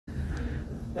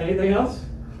Anything else?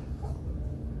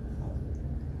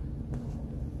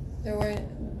 They weren't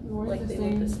like they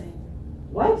look the same.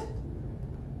 What?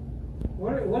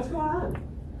 What's going on?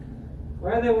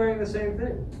 Why are they wearing the same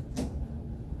thing?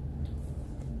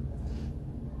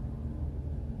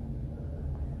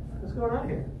 What's going on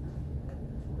here?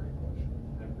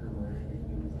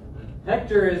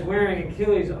 Hector is wearing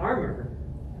Achilles' armor.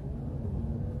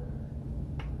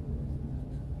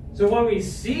 So when we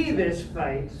see this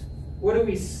fight, what do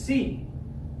we see?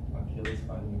 Achilles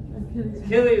fighting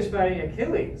Achilles fighting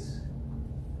Achilles.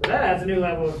 Well, that adds a new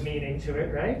level of meaning to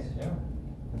it, right? Yeah.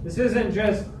 This isn't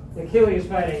just Achilles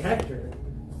fighting Hector.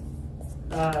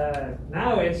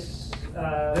 Now it's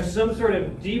there's some sort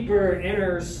of deeper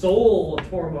inner soul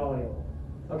turmoil.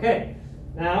 Okay,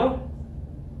 now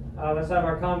let's have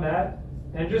our combat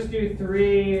and just do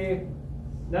three.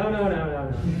 No.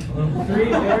 3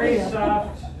 very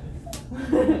soft,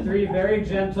 3 very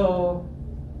gentle.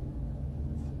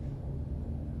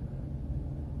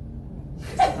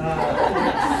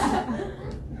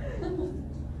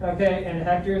 Okay, and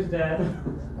Hector's dead.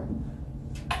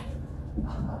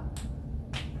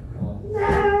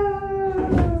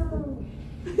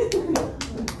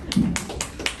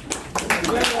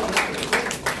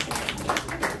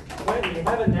 Wait, you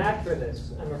have a knack for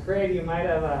this. I'm afraid you might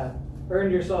have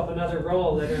earned yourself another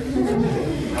role later in the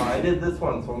season. No, I did this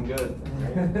one, so I'm good.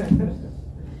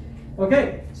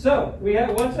 Okay, so we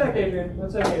have one sec, Adrian.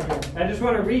 I just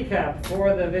want to recap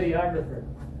for the videographer.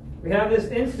 We have this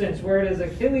instance where it is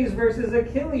Achilles versus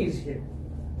Achilles here.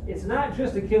 It's not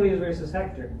just Achilles versus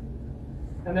Hector.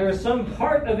 And there is some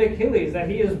part of Achilles that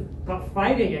he is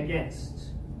fighting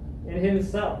against in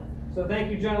himself. So thank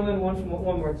you, gentlemen,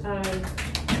 one more time.